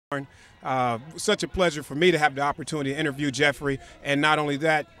Such a pleasure for me to have the opportunity to interview Jeffrey, and not only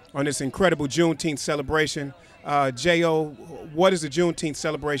that, on this incredible Juneteenth celebration. J.O., what does the Juneteenth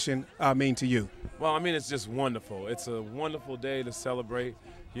celebration mean to you? Well, I mean, it's just wonderful. It's a wonderful day to celebrate.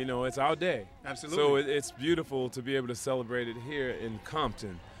 You know, it's our day. Absolutely. So it's beautiful to be able to celebrate it here in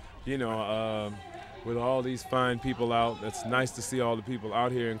Compton, you know, with all these fine people out. It's nice to see all the people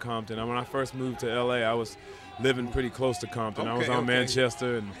out here in Compton. When I first moved to L.A., I was living pretty close to Compton. I was on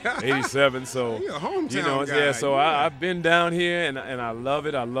Manchester in '87, so you're a hometown you know, guy. yeah. So I've been down here, and I love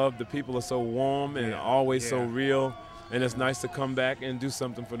it. I love the people are so warm and always so real. And it's nice to come back and do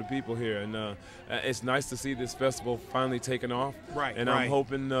something for the people here. And it's nice to see this festival finally taking off. Right. And I'm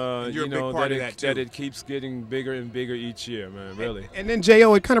hoping, you know, that it keeps getting bigger and bigger each year, man, really. And then,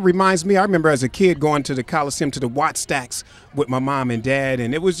 J.O., it kind of reminds me, I remember as a kid going to the Coliseum, to the Watt Stacks with my mom and dad.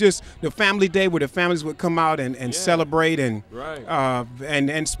 And it was just the family day where the families would come out and celebrate. And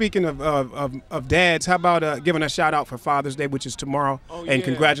and speaking of dads, how about giving a shout out for Father's Day, which is tomorrow? Oh, and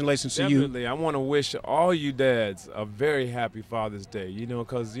congratulations to you. Definitely. I want to wish all you dads a very happy Father's Day, you know,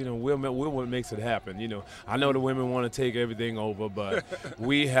 because, you know, we're what makes it happen. You know, I know the women want to take everything over, but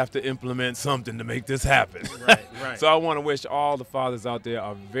we have to implement something to make this happen. Right. So I want to wish all the fathers out there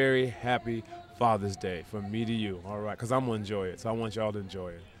a very happy Father's Day from me to you, all right, because I'm going to enjoy it. So I want y'all to enjoy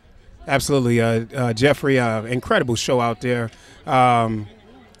it. Absolutely. Jeffrey, incredible show out there.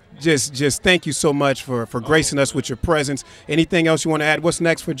 Just thank you so much for gracing us with your presence. Anything else you want to add? What's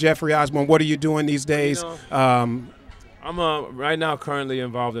next for Jeffrey Osborne? What are you doing these days? You know, I'm right now currently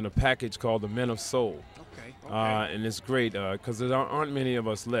involved in a package called the Men of Soul. And it's great because there aren't many of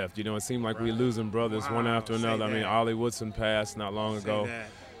us left. You know, it seemed like we're losing brothers one after another. I mean, Ollie Woodson passed not long ago.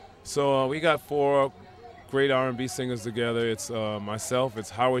 So we got 4 great R&B singers together. It's myself, it's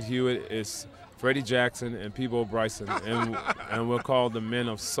Howard Hewitt, it's Freddie Jackson, and Peebo Bryson, and we're called the Men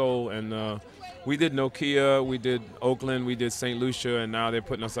of Soul. And we did Nokia, we did Oakland, we did St. Lucia, and now they're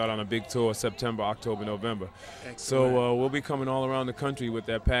putting us out on a big tour September, October, November. Excellent. So we'll be coming all around the country with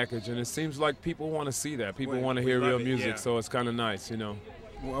that package, and it seems like people want to see that. People want to hear real music, so it's kind of nice, you know.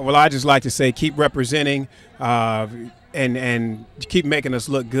 Well, I just like to say keep representing and keep making us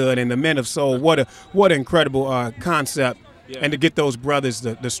look good. And the Men of Soul, what an incredible concept. And to get those brothers,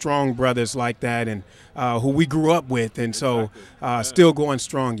 the strong brothers like that, and who we grew up with, and so still going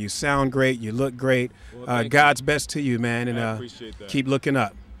strong. You sound great, you look great. God's best to you, man, and keep looking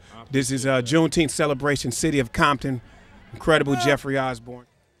up. This is Juneteenth celebration, City of Compton. Incredible Jeffrey Osborne.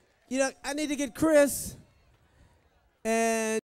 You know, I need to get Chris and